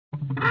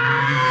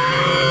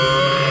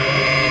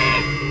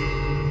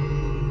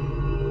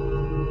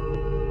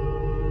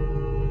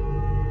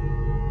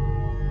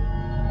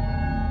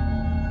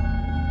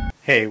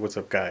Hey, what's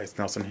up guys?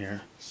 Nelson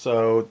here.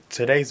 So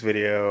today's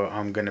video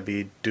I'm gonna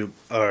be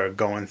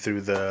going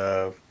through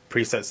the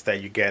presets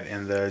that you get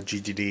in the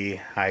GGD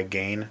high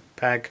gain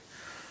pack.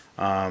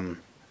 I'm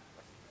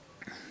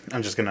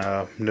just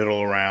gonna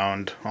noodle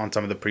around on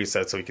some of the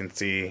presets so you can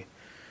see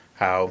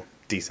how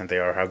decent they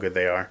are, how good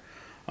they are.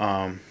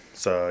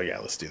 So yeah,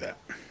 let's do that.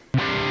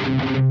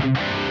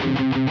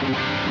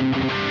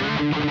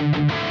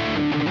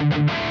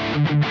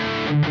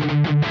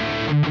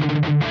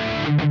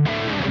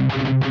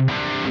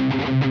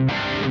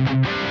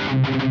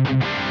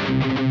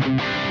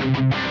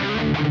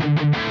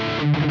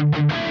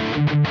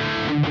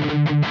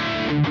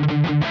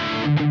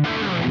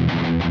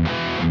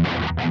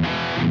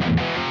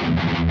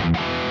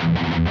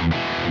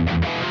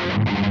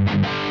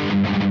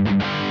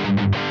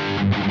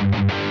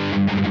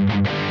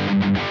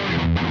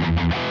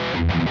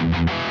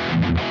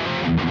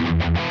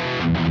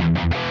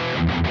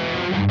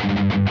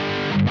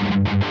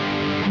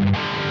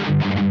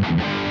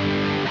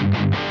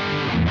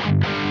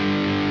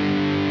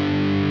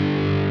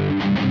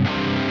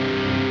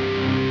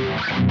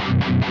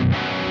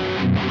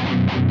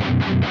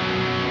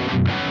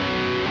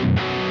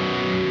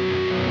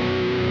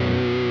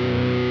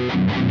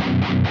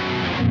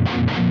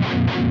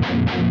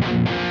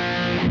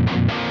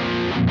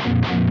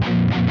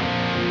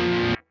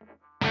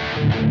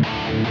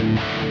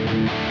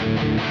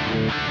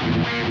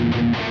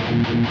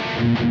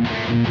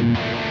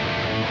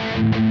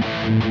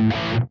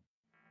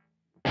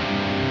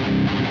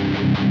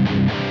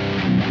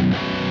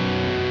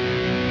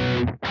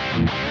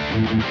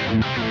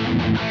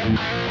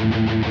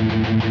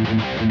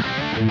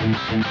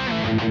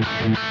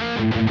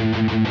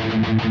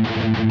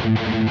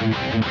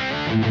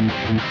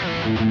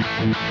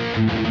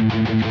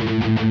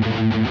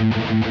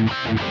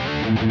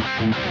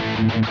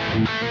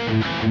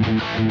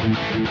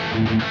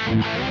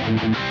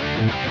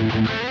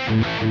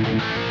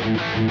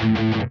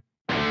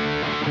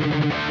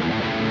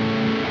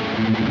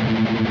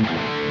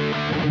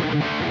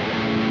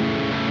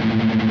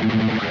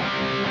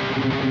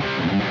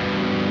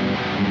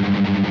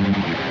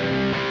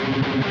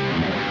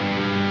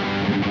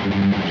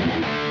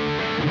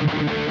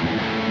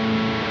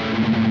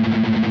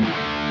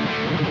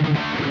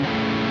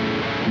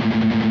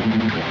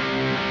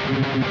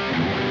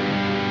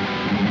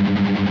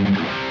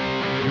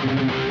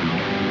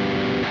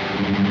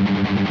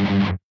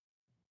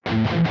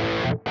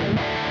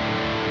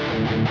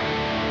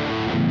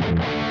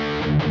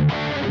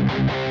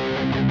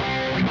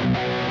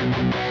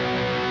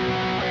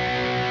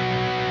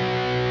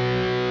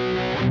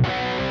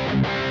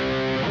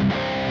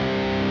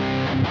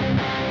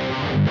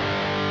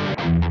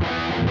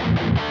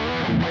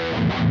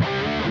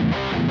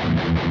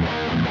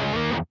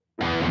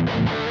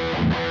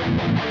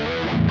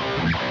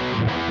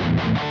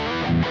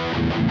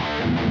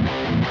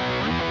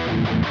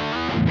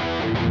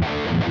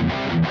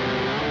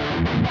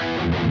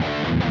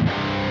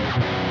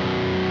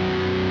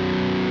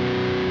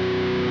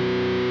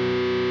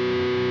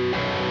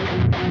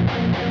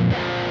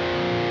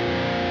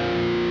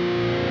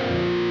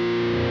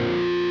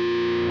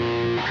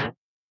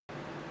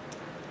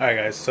 Alright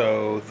guys,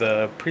 so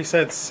the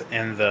presets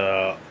in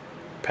the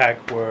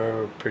pack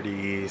were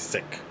pretty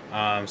sick.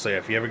 So yeah,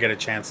 if you ever get a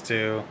chance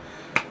to,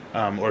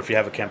 or if you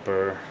have a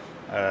Kemper,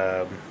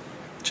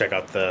 check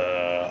out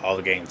the All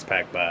the Gains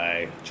pack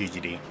by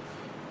GGD.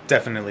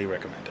 Definitely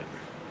recommend it.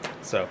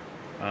 So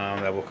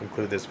that will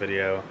conclude this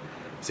video.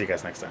 See you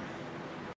guys next time.